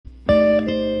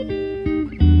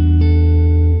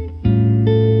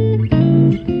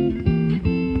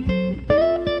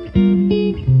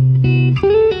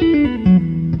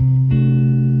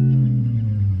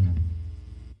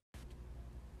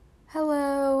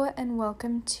and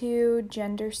welcome to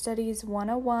Gender Studies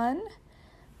 101.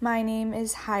 My name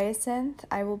is Hyacinth.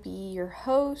 I will be your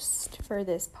host for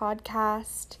this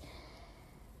podcast.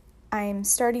 I'm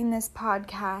starting this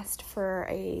podcast for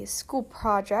a school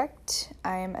project.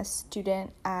 I'm a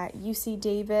student at UC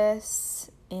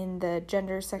Davis in the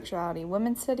Gender, Sexuality,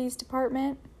 Women's Studies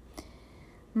department.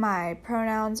 My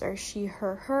pronouns are she,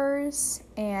 her, hers,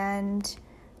 and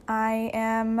I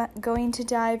am going to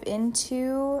dive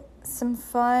into some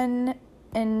fun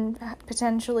and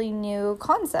potentially new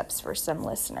concepts for some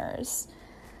listeners.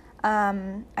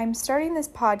 I'm starting this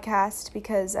podcast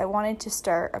because I wanted to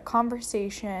start a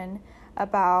conversation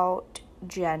about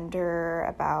gender,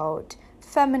 about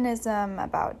feminism,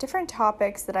 about different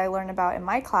topics that I learn about in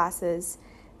my classes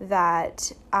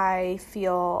that I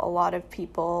feel a lot of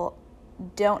people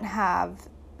don't have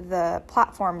the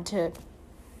platform to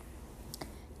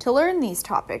learn these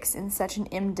topics in such an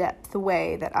in-depth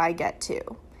way that I get to.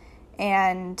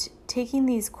 And taking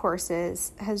these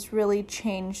courses has really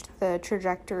changed the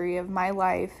trajectory of my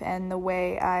life and the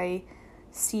way I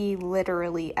see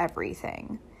literally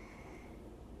everything.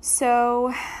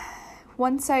 So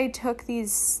once I took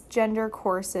these gender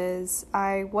courses,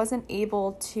 I wasn't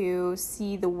able to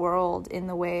see the world in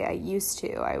the way I used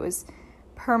to. I was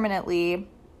permanently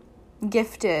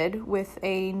gifted with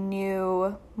a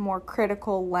new, more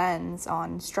critical lens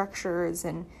on structures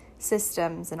and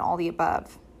systems and all the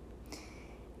above.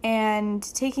 And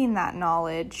taking that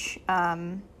knowledge,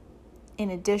 in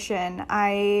addition,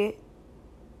 I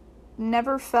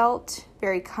never felt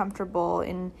very comfortable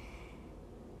in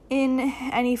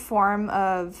any form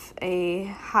of a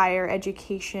higher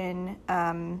education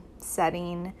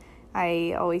setting.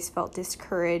 I always felt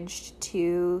discouraged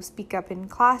to speak up in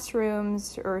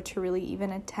classrooms or to really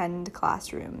even attend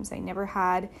classrooms. I never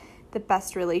had the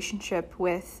best relationship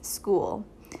with school,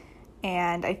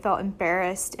 and I felt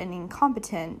embarrassed and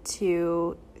incompetent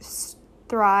to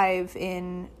thrive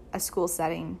in a school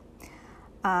setting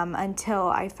until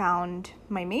I found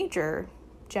my major,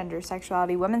 Gender,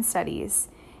 Sexuality, Women's Studies,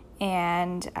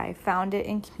 and I found it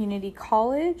in community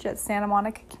college at Santa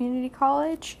Monica Community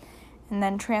College, and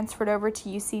then transferred over to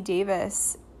UC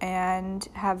Davis and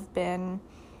have been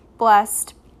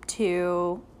blessed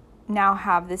to now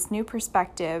have this new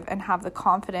perspective and have the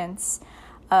confidence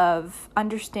of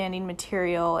understanding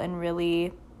material and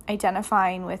really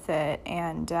identifying with it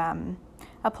and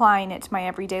applying it to my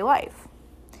everyday life.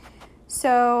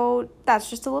 So that's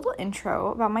just a little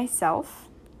intro about myself.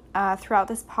 Throughout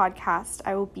this podcast,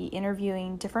 I will be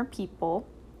interviewing different people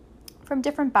from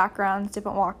different backgrounds,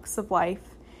 different walks of life.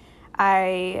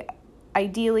 I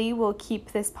ideally will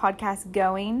keep this podcast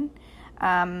going.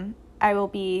 I will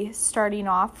be starting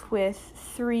off with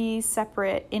 3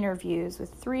 separate interviews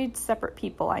with 3 separate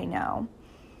people I know.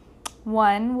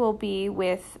 One will be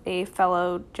with a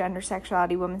fellow Gender,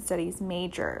 Sexuality, Women's Studies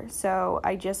major. So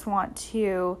I just want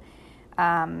to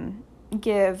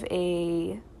give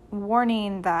a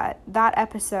warning that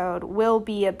episode will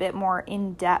be a bit more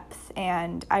in-depth,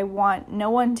 and I want no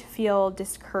one to feel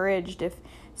discouraged if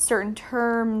certain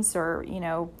terms or,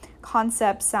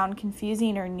 concepts sound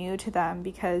confusing or new to them,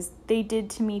 because they did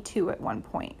to me too at one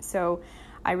point. So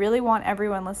I really want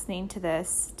everyone listening to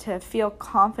this to feel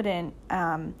confident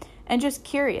and just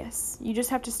curious. You just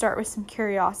have to start with some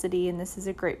curiosity, and this is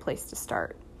a great place to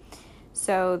start.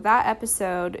 So that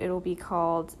episode, it'll be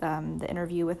called The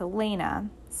Interview with Elena.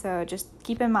 So just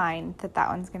keep in mind that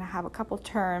one's going to have a couple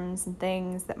terms and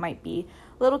things that might be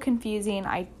a little confusing.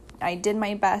 I did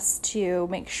my best to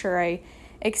make sure I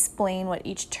explain what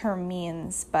each term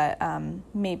means, but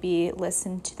maybe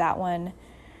listen to that one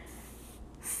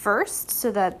first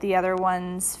so that the other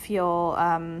ones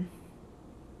feel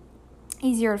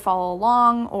easier to follow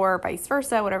along, or vice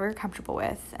versa, whatever you're comfortable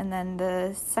with. And then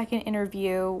the second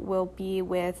interview will be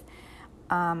with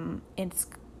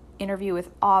interview with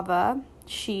Ava.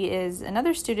 She is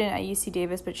another student at UC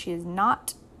Davis, but she is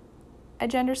not a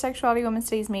Gender, Sexuality, Women's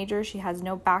Studies major. She has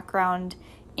no background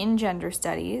in gender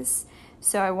studies.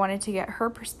 So I wanted to get her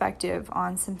perspective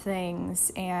on some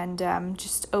things and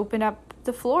just open up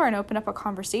the floor and open up a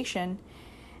conversation.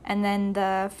 And then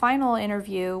the final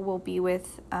interview will be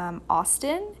with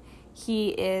Austin. He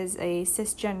is a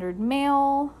cisgendered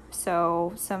male,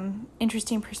 so some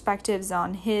interesting perspectives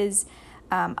on his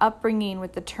upbringing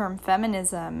with the term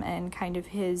feminism and kind of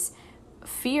his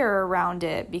fear around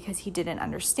it because he didn't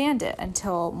understand it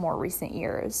until more recent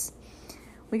years.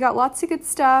 We got lots of good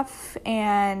stuff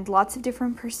and lots of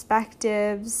different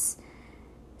perspectives,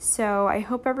 so I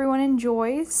hope everyone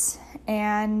enjoys.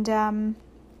 And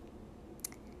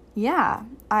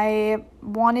I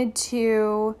wanted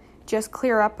to just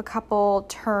clear up a couple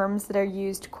terms that are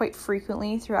used quite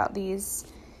frequently throughout these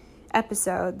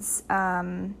episodes.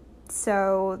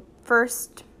 So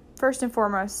first and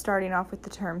foremost, starting off with the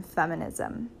term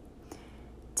feminism.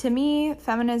 To me,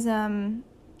 feminism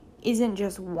isn't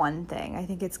just one thing. I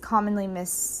think it's commonly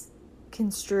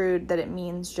misconstrued that it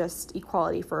means just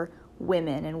equality for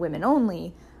women and women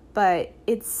only, but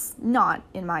it's not,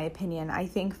 in my opinion. I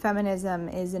think feminism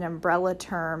is an umbrella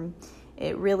term.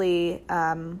 It really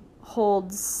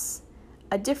holds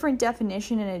a different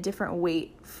definition and a different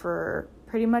weight for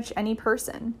pretty much any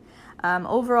person.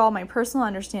 Overall, my personal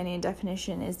understanding and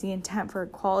definition is the intent for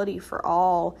equality for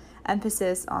all,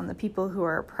 emphasis on the people who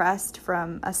are oppressed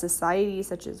from a society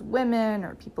such as women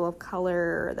or people of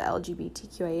color or the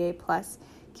LGBTQIA plus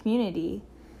community.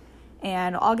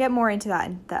 And I'll get more into that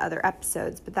in the other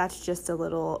episodes, but that's just a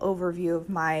little overview of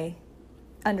my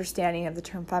understanding of the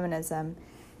term feminism.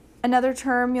 Another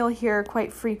term you'll hear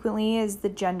quite frequently is the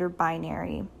gender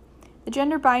binary. The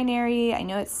gender binary, I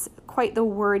know it's quite the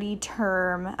wordy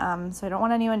term, so I don't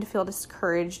want anyone to feel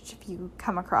discouraged if you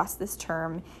come across this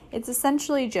term. It's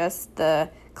essentially just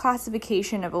the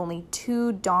classification of only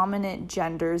two dominant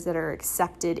genders that are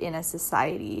accepted in a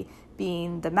society,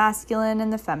 being the masculine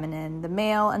and the feminine, the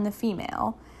male and the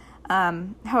female.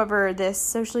 However, this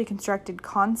socially constructed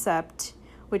concept,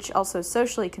 which also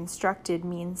socially constructed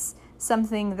means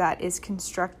something that is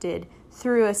constructed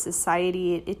through a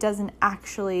society. It doesn't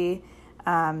actually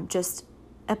just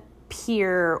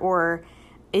appear or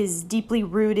is deeply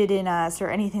rooted in us or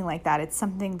anything like that. It's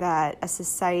something that a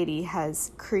society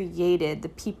has created. The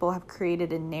people have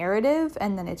created a narrative,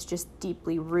 and then it's just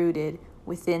deeply rooted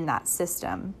within that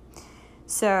system.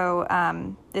 So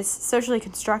this socially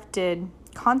constructed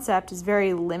concept is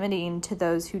very limiting to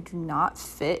those who do not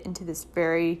fit into this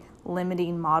very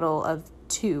limiting model of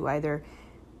two, either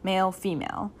male,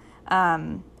 female.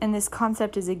 And this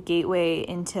concept is a gateway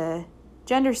into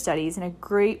gender studies and a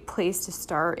great place to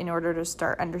start in order to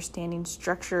start understanding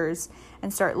structures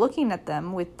and start looking at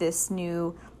them with this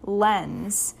new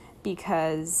lens,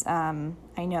 because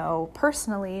I know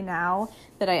personally now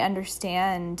that I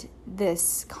understand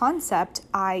this concept,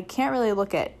 I can't really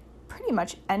look at pretty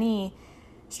much any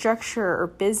structure or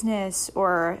business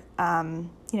or,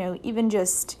 even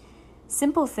just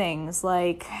simple things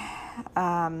like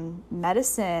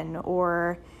medicine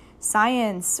or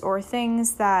science or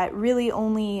things that really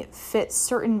only fit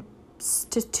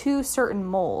to two certain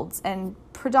molds, and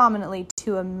predominantly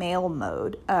to a male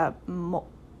mode.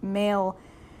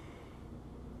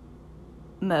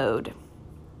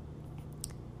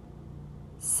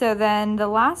 So then the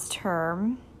last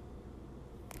term,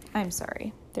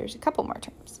 there's a couple more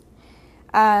terms.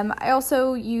 I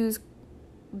also use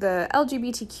the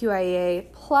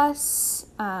LGBTQIA plus,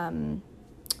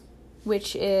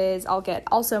 which is, I'll get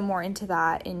also more into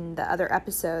that in the other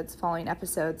following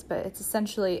episodes, but it's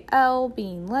essentially L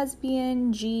being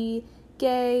lesbian, G,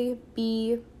 gay,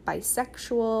 B,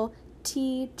 bisexual,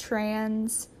 T,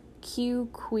 trans, Q,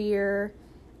 queer,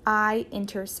 I,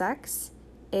 intersex,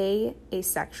 A,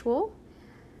 asexual,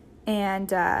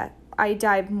 and I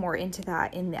dive more into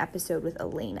that in the episode with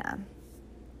Elena.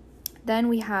 Then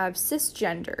we have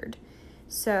cisgendered.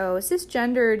 So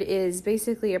cisgendered is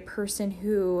basically a person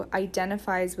who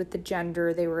identifies with the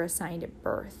gender they were assigned at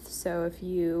birth. So if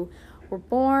you were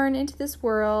born into this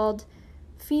world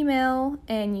female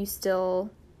and you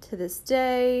still to this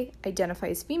day identify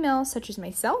as female, such as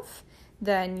myself,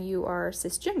 then you are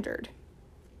cisgendered.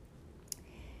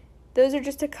 Those are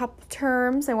just a couple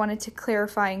terms I wanted to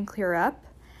clarify and clear up.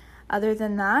 Other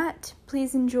than that,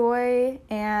 please enjoy,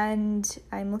 and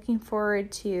I'm looking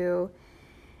forward to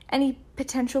any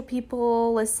potential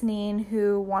people listening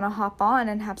who want to hop on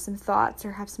and have some thoughts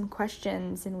or have some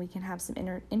questions, and we can have some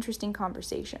interesting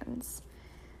conversations.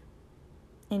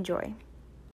 Enjoy.